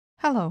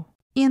Hello!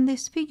 In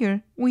this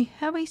figure, we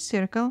have a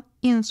circle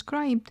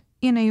inscribed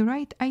in a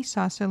right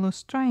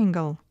isosceles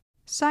triangle.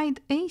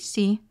 Side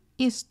AC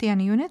is 10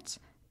 units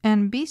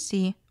and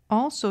BC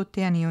also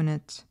 10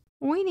 units.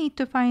 We need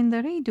to find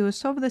the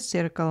radius of the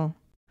circle.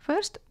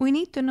 First, we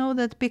need to know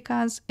that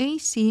because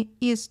AC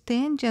is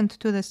tangent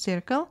to the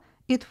circle,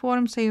 it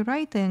forms a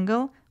right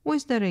angle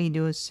with the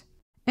radius.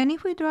 And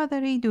if we draw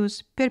the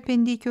radius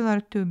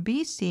perpendicular to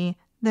BC,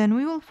 then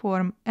we will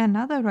form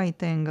another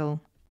right angle.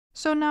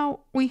 So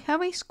now we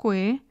have a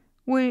square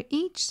where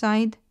each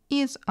side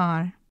is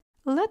R.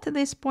 Let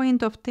this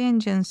point of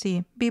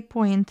tangency be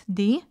point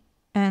D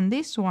and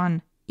this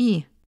one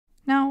E.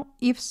 Now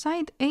if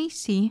side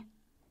AC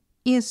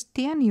is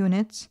 10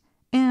 units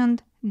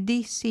and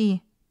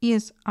DC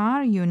is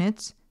R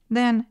units,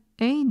 then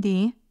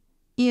AD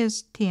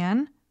is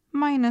 10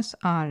 minus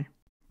R.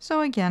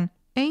 So again,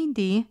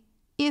 AD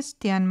is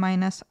 10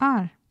 minus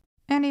R.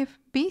 And if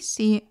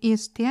BC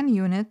is 10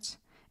 units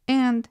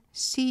and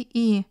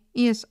CE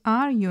is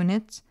R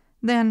units,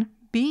 then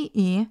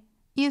BE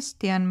is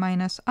 10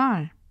 minus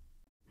R.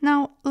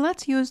 Now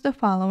let's use the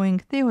following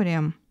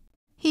theorem.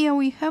 Here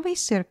we have a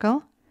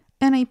circle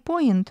and a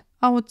point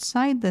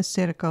outside the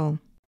circle.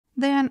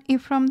 Then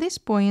if from this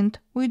point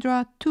we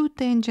draw two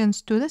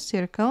tangents to the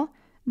circle,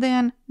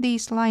 then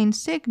these line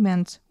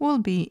segments will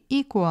be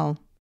equal.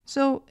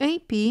 So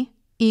AP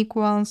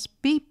equals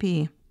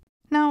BP.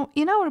 Now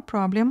in our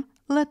problem,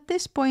 let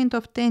this point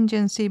of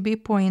tangency be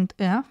point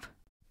F,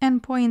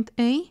 and point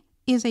A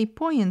is a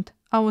point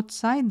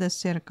outside the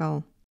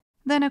circle.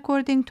 Then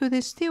according to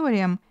this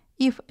theorem,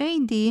 if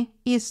AD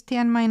is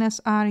 10 minus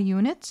R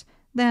units,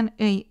 then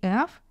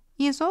AF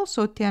is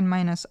also 10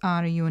 minus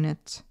R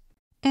units.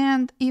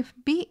 And if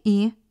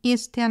BE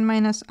is 10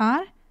 minus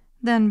R,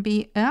 then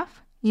BF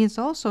is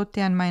also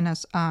 10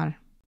 minus R.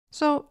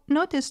 So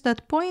notice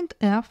that point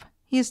F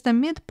is the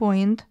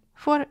midpoint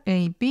for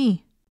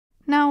AB.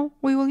 Now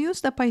we will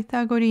use the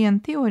Pythagorean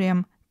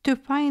theorem to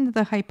find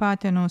the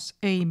hypotenuse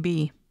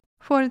AB.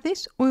 For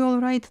this, we will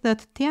write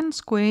that 10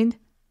 squared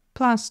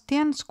plus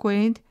 10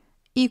 squared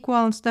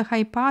equals the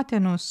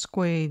hypotenuse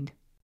squared.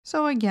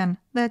 So again,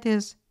 that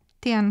is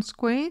 10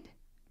 squared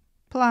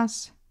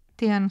plus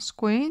 10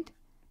 squared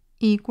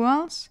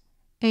equals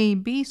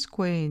AB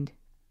squared.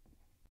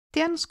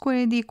 10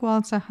 squared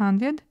equals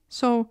 100,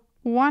 so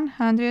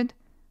 100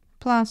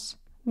 plus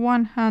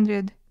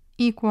 100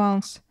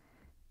 equals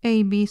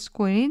AB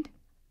squared.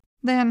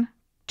 Then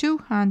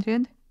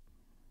 200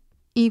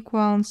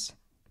 equals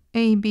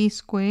AB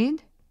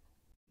squared.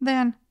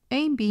 Then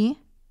AB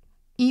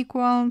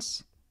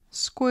equals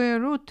square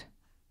root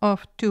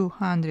of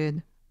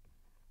 200.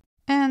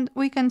 And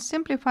we can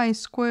simplify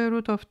square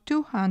root of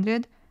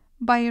 200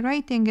 by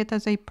writing it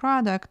as a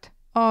product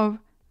of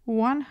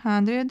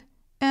 100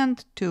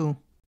 and 2.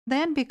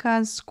 Then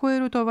because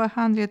square root of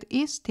 100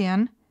 is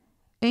 10,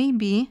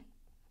 AB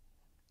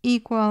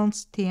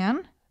equals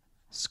 10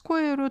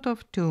 square root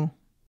of 2.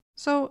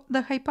 So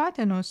the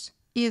hypotenuse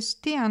is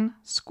 10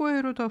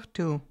 square root of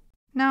 2.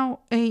 Now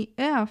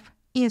AF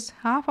is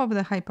half of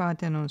the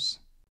hypotenuse.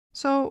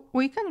 So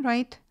we can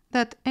write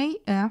that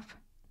AF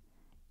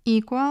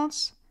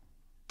equals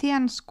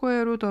 10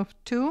 square root of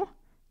 2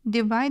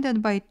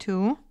 divided by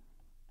 2,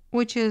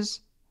 which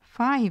is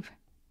 5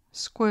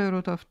 square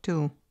root of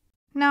 2.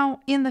 Now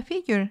in the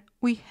figure,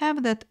 we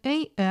have that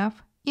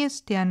AF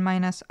is 10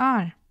 minus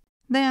R.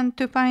 Then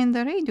to find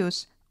the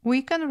radius,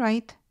 we can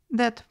write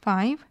that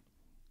 5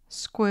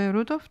 square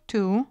root of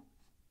 2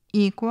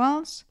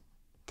 equals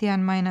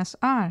 10 minus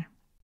R.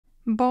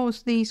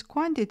 Both these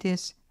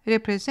quantities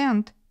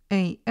represent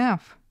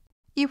AF.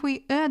 If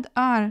we add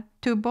R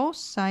to both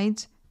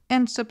sides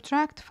and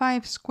subtract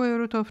 5 square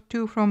root of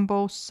 2 from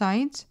both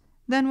sides,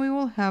 then we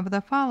will have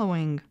the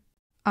following.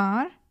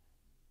 R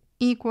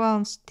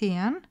equals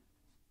 10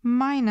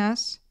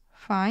 minus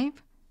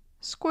 5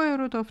 square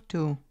root of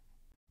 2.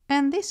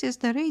 And this is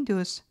the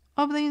radius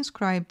of the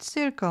inscribed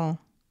circle.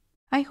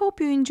 I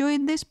hope you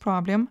enjoyed this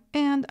problem,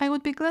 and I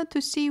would be glad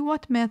to see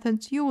what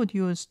methods you would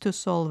use to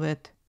solve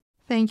it.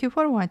 Thank you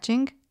for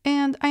watching,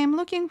 and I am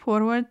looking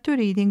forward to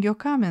reading your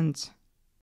comments.